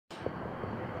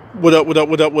What up, what up,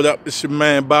 what up, what up? It's your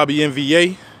man Bobby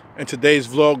NVA, and today's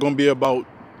vlog gonna be about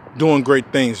doing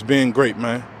great things, being great,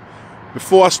 man.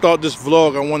 Before I start this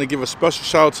vlog, I want to give a special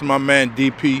shout out to my man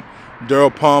DP,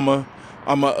 Daryl Palmer.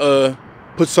 I'ma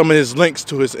put some of his links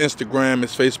to his Instagram,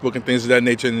 his Facebook, and things of that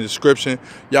nature in the description.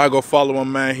 Y'all go follow him,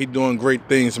 man. He doing great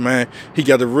things, man. He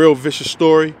got a real vicious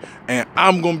story, and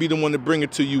I'm gonna be the one to bring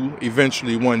it to you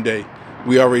eventually one day.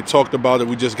 We already talked about it.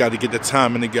 We just got to get the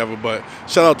timing together. But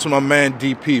shout out to my man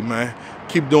DP, man.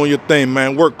 Keep doing your thing,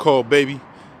 man. Work call, baby.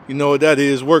 You know what that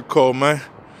is, work call, man.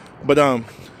 But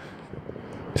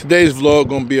today's vlog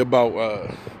gonna be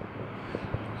about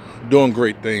doing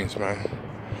great things, man.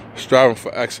 Striving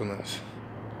for excellence.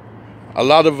 A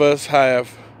lot of us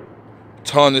have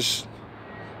tarnished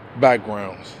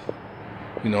backgrounds.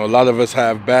 You know, a lot of us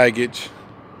have baggage.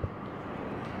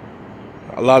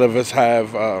 A lot of us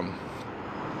have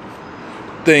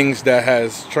things that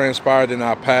has transpired in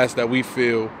our past that we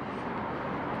feel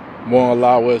won't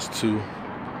allow us to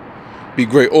be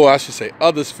great. Or I should say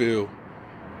others feel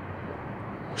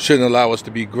shouldn't allow us to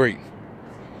be great.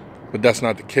 But that's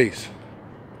not the case.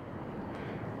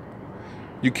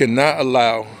 You cannot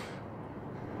allow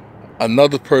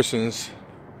another person's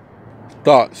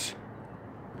thoughts,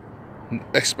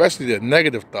 especially their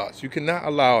negative thoughts. You cannot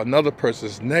allow another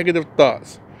person's negative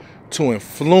thoughts to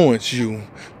influence you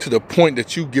to the point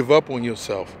that you give up on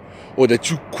yourself, or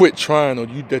that you quit trying, or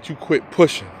that you quit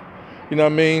pushing. You know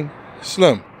what I mean?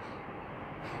 Slim.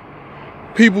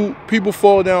 People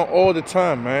fall down all the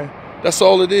time, man. That's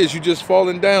all it is. You just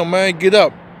falling down, man. Get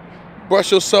up.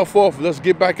 Brush yourself off. Let's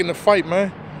get back in the fight,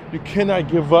 man. You cannot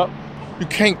give up. You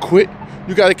can't quit.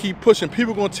 You got to keep pushing.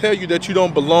 People going to tell you that you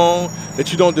don't belong,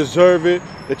 that you don't deserve it,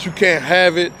 that you can't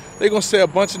have it. They're going to say a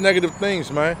bunch of negative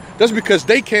things, man. That's because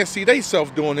they can't see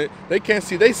themselves doing it. They can't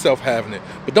see themselves having it.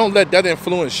 But don't let that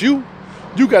influence you.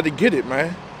 You got to get it,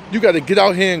 man. You got to get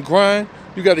out here and grind.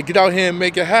 You got to get out here and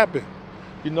make it happen.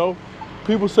 You know,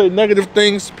 people say negative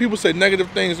things. People say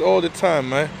negative things all the time,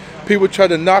 man. People try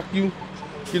to knock you.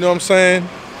 You know what I'm saying?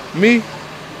 Me,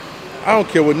 I don't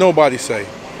care what nobody say.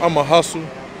 I'm a hustle.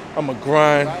 I'm a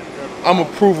grind. I'm a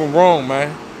prove them wrong,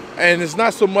 man. And it's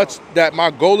not so much that my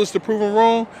goal is to prove them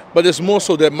wrong, but it's more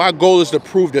so that my goal is to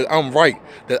prove that I'm right,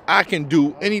 that I can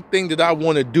do anything that I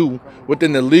want to do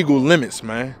within the legal limits,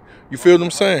 man. You feel what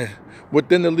I'm saying?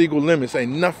 Within the legal limits,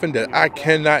 ain't nothing that I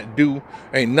cannot do,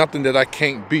 ain't nothing that I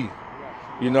can't be.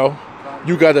 You know,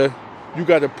 you gotta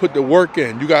put the work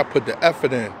in, you gotta put the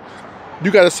effort in.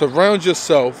 You gotta surround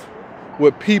yourself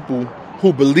with people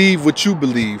who believe what you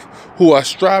believe, who are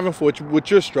striving for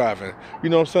what you're striving. You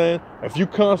know what I'm saying? If you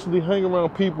constantly hang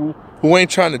around people who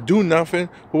ain't trying to do nothing,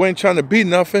 who ain't trying to be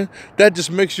nothing, that just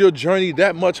makes your journey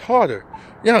that much harder.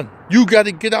 Yeah, you got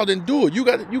to get out and do it. You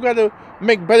got to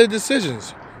make better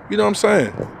decisions. You know what I'm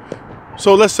saying?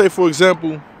 So let's say, for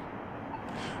example,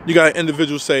 you got an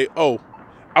individual say, oh,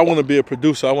 I want to be a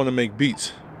producer. I want to make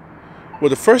beats. Well,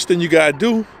 the first thing you got to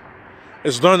do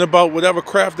is learn about whatever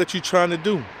craft that you're trying to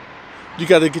do. You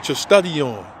got to get your study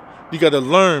on. You got to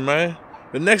learn, man.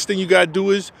 The next thing you got to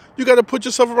do is you got to put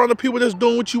yourself around the people that's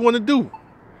doing what you want to do.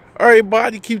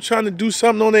 Everybody keep trying to do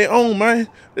something on their own, man.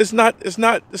 It's not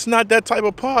that type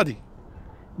of party.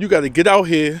 You got to get out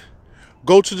here,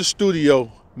 go to the studio,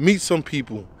 meet some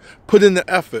people, put in the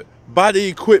effort, buy the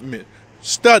equipment,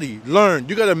 study, learn.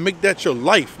 You got to make that your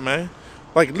life, man.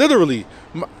 Like literally,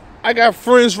 I got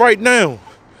friends right now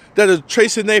that are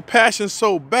chasing their passion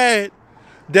so bad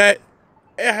that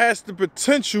it has the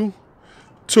potential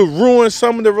to ruin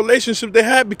some of the relationships they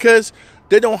had because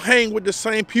they don't hang with the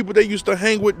same people they used to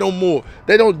hang with no more.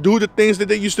 They don't do the things that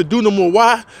they used to do no more.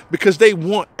 Why? Because they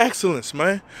want excellence,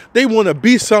 man. They want to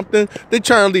be something. They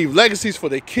trying to leave legacies for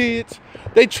their kids.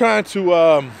 They trying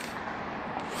to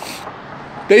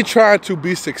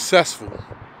be successful.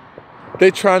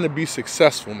 They trying to be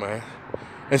successful, man.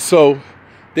 And so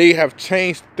they have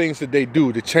changed things that they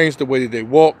do. They changed the way that they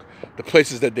walk, the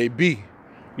places that they be.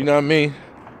 You know what I mean?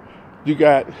 You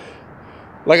got,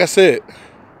 like I said,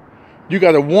 you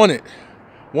got to want it.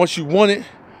 Once you want it,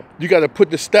 you got to put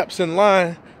the steps in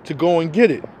line to go and get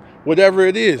it. Whatever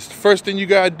it is. The first thing you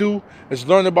got to do is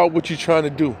learn about what you're trying to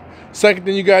do. Second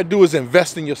thing you got to do is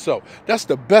invest in yourself. That's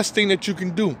the best thing that you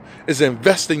can do, is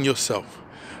invest in yourself.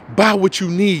 Buy what you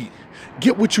need.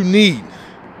 Get what you need.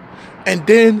 And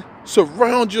then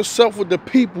surround yourself with the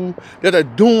people that are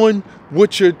doing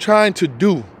what you're trying to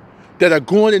do, that are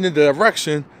going in the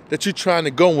direction that you're trying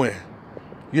to go in.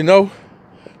 You know?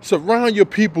 Surround your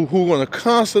people who are going to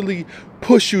constantly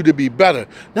push you to be better.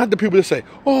 Not the people that say,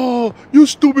 oh, you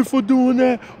stupid for doing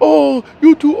that. Oh,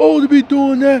 you too old to be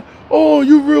doing that. Oh,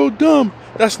 you real dumb.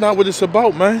 That's not what it's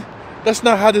about, man. That's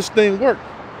not how this thing works.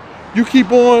 You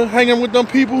keep on hanging with them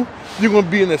people, you're gonna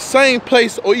be in the same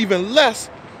place or even less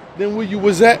than where you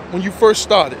was at when you first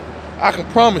started. I can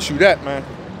promise you that, man.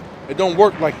 It don't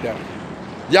work like that.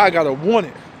 Y'all gotta want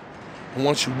it. And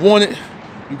once you want it,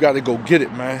 you gotta go get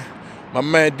it, man. My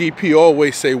man DP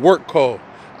always say work call.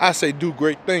 I say do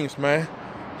great things, man.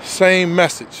 Same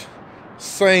message.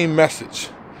 Same message.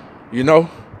 You know?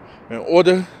 In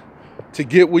order to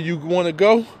get where you wanna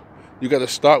go, you gotta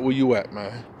start where you at,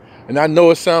 man. And I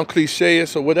know it sounds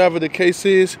cliche-ish or whatever the case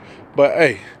is, but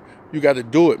hey, you gotta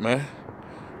do it, man.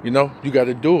 You know, you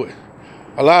gotta do it.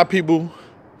 A lot of people,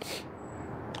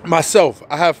 myself,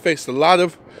 I have faced a lot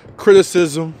of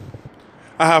criticism.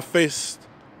 I have faced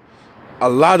a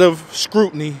lot of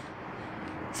scrutiny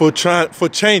for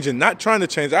changing, not trying to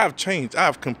change. I have changed. I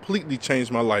have completely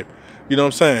changed my life. You know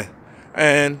what I'm saying?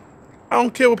 And I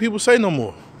don't care what people say no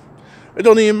more. It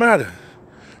don't even matter.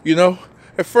 You know?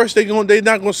 At first, they're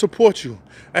not gonna support you.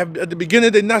 At the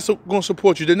beginning, they're not gonna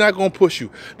support you. They're not gonna push you.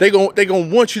 They're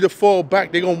gonna want you to fall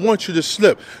back. They're gonna want you to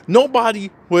slip. Nobody,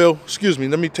 well, excuse me,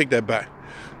 let me take that back.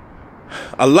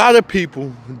 A lot of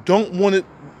people don't want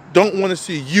to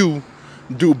see you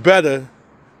do better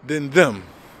than them.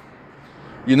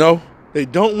 You know? They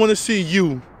don't want to see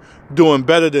you doing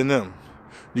better than them.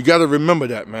 You got to remember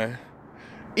that, man.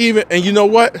 And you know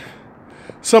what?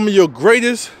 Some of your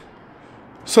greatest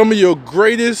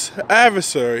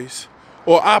adversaries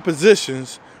or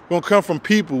oppositions gonna come from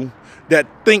people that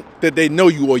think that they know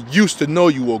you or used to know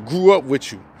you or grew up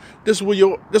with you. This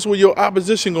is where your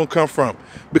opposition gonna come from,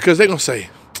 because they're gonna say,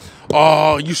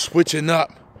 "Oh, you switching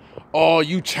up. Oh,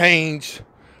 you changed.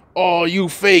 Oh, you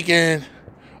faking.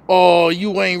 Oh,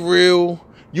 you ain't real.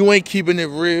 You ain't keeping it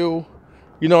real."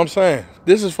 You know what I'm saying?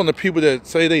 This is from the people that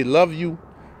say they love you,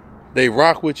 they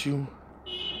rock with you.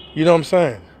 You know what I'm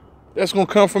saying? That's gonna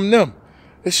come from them.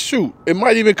 It's true. It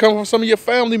might even come from some of your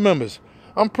family members.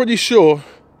 I'm pretty sure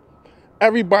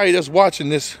everybody that's watching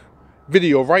this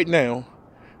video right now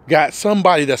got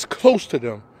somebody that's close to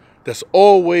them that's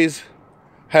always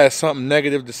has something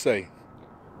negative to say.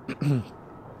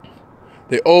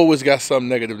 They always got something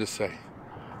negative to say.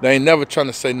 They ain't never trying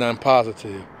to say nothing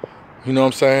positive. You know what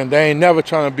I'm saying? They ain't never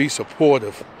trying to be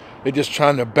supportive. They just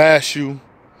trying to bash you,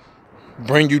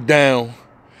 bring you down,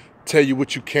 tell you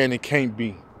what you can and can't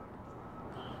be.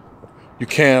 You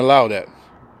can't allow that.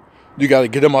 You got to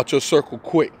get them out your circle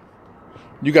quick.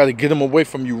 You got to get them away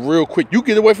from you real quick. You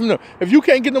get away from them. If you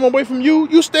can't get them away from you,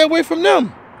 you stay away from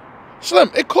them.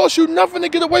 Slim, it costs you nothing to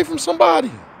get away from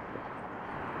somebody.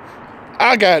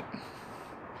 I got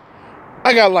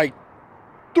like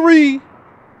 3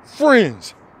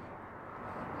 friends.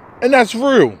 And that's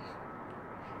real.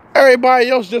 Everybody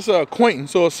else just an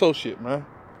acquaintance or associate, man.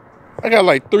 I got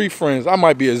like 3 friends. I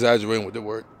might be exaggerating with the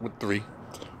word, with 3.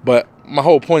 But my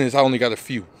whole point is I only got a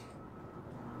few.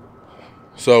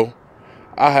 So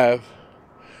I have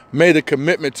made a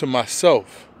commitment to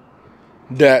myself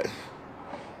that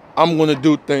I'm going to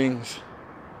do things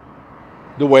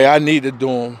the way I need to do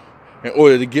them in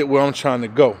order to get where I'm trying to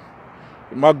go.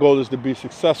 My goal is to be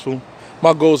successful.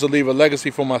 My goal is to leave a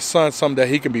legacy for my son, something that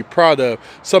he can be proud of,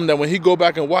 something that when he go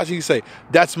back and watch, he say,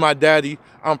 "That's my daddy.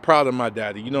 I'm proud of my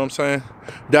daddy." You know what I'm saying?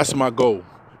 That's my goal.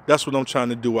 That's what I'm trying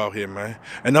to do out here, man.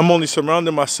 And I'm only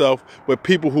surrounding myself with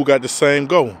people who got the same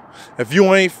goal. If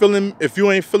you ain't feeling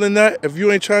that, if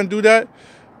you ain't trying to do that,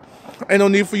 ain't no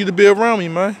need for you to be around me,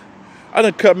 man. I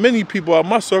done cut many people out of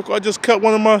my circle. I just cut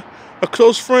a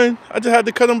close friend. I just had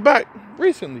to cut him back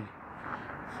recently.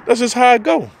 That's just how I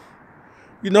go.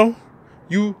 You know?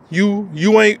 You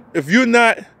ain't, if you're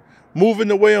not moving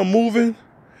the way I'm moving,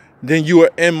 then you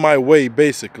are in my way,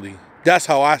 basically. That's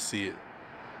how I see it.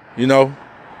 You know?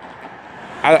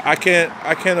 I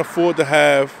can't afford to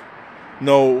have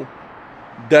no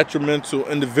detrimental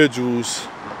individuals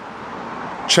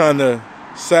trying to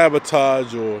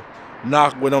sabotage or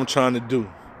knock what I'm trying to do.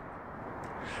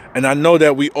 And I know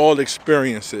that we all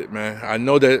experience it, man. I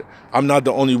know that I'm not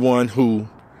the only one who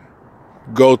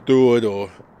go through it or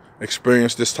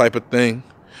experience this type of thing.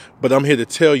 But I'm here to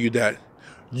tell you that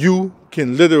you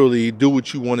can literally do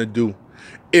what you want to do,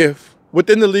 if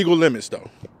within the legal limits, though.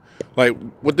 Like,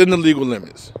 within the legal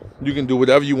limits, you can do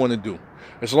whatever you want to do.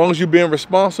 As long as you're being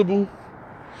responsible,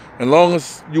 as long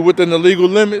as you're within the legal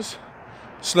limits,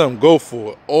 Slim, go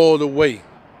for it all the way.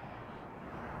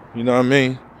 You know what I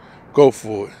mean? Go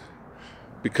for it.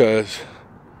 Because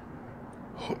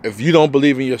if you don't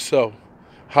believe in yourself,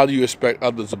 how do you expect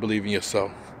others to believe in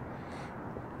yourself?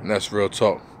 And that's real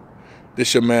talk.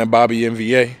 This your man,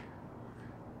 BOBBYNVA.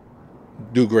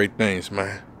 Do great things,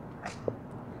 man.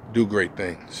 Do great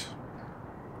things.